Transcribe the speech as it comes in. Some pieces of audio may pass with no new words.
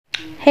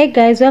Hey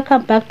guys,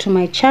 welcome back to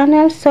my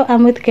channel. So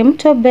I'm with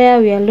Kemto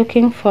Bear. We are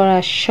looking for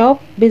a shop,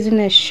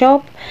 business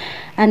shop,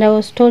 and I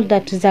was told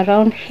that it's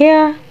around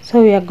here,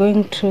 so we are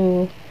going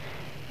to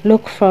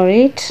look for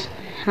it.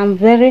 I'm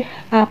very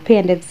happy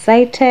and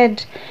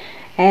excited,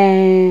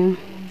 and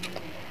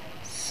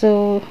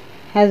so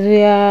as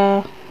we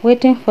are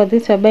waiting for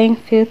this, we're buying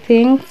few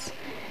things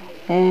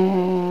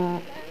to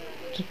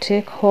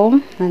take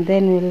home, and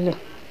then we'll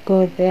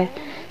go there.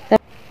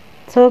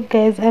 So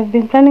guys, I've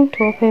been planning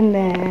to open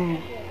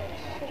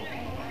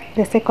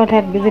the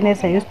second-hand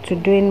business I used to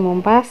do in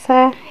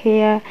Mombasa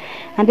here,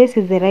 and this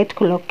is the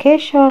right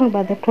location,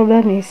 but the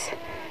problem is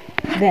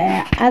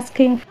they're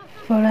asking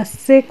for a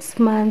 6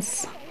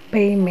 months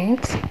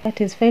payment. That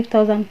is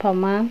 5,000 per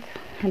month,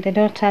 and I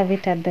don't have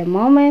it at the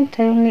moment.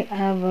 I only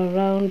have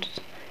around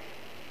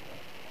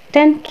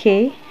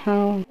 10k.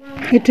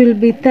 It will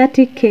be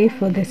 30k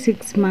for the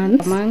 6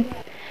 months.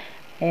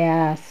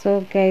 Yeah,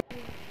 so guys,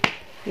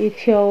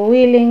 if you're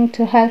willing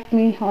to help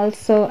me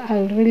also,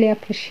 I'll really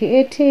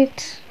appreciate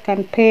it.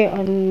 You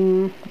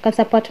can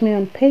support me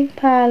on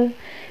PayPal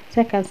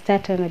so I can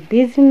start on a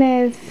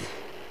business.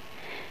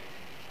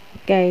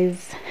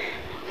 Guys,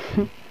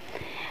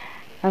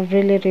 I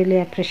really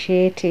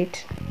appreciate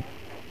it.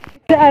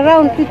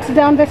 It's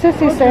down the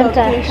city center,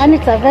 and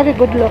it's a very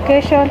good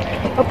location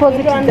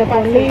opposite to the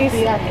police.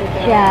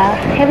 Yeah,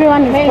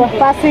 everyone is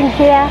passing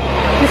here.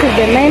 This is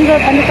the main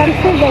road, and you can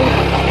see the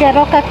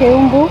Keroka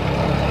Keumbu.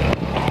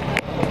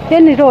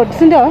 Any road,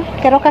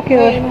 Keroka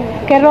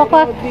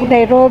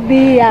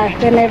Nairobi, yeah,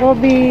 the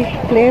Nairobi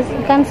place.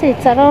 You can see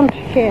it's around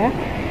here.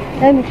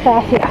 Then it's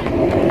here.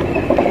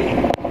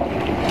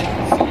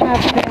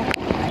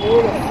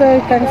 So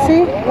you can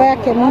see where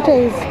Kemunte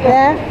is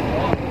there.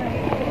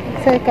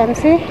 So you can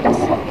see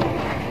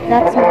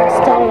that's my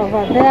stall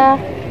over there.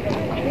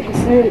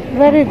 It's a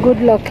very good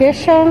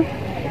location.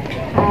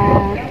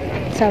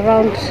 It's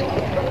around,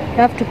 you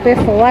have to pay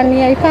for 1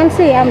 year. You can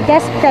see I'm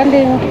just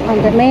standing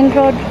on the main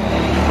road.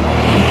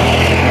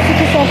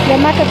 The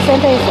market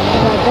center is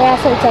over there,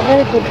 so it's a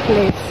very good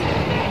place,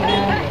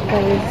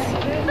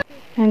 guys.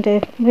 And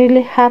I'm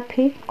really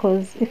happy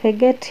because if I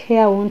get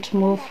here I won't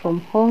move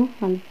from home,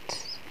 and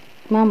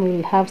mom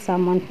will have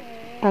someone.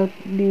 I'll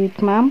be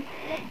with mom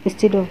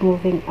instead of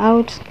moving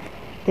out.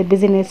 The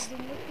business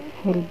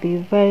will be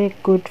very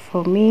good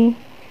for me.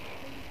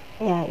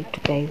 Yeah,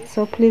 guys,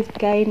 so please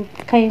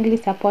kindly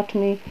support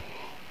me.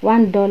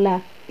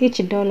 $1,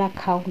 each dollar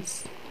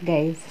counts,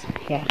 guys.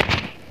 Yeah.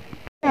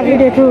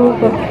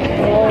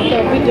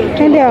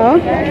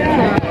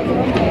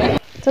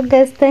 So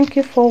guys, thank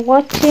you for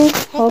watching.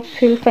 Hope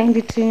you'll find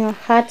it in your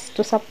hearts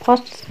to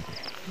support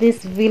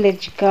this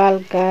village girl,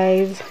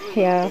 guys.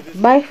 Yeah,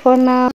 bye for now.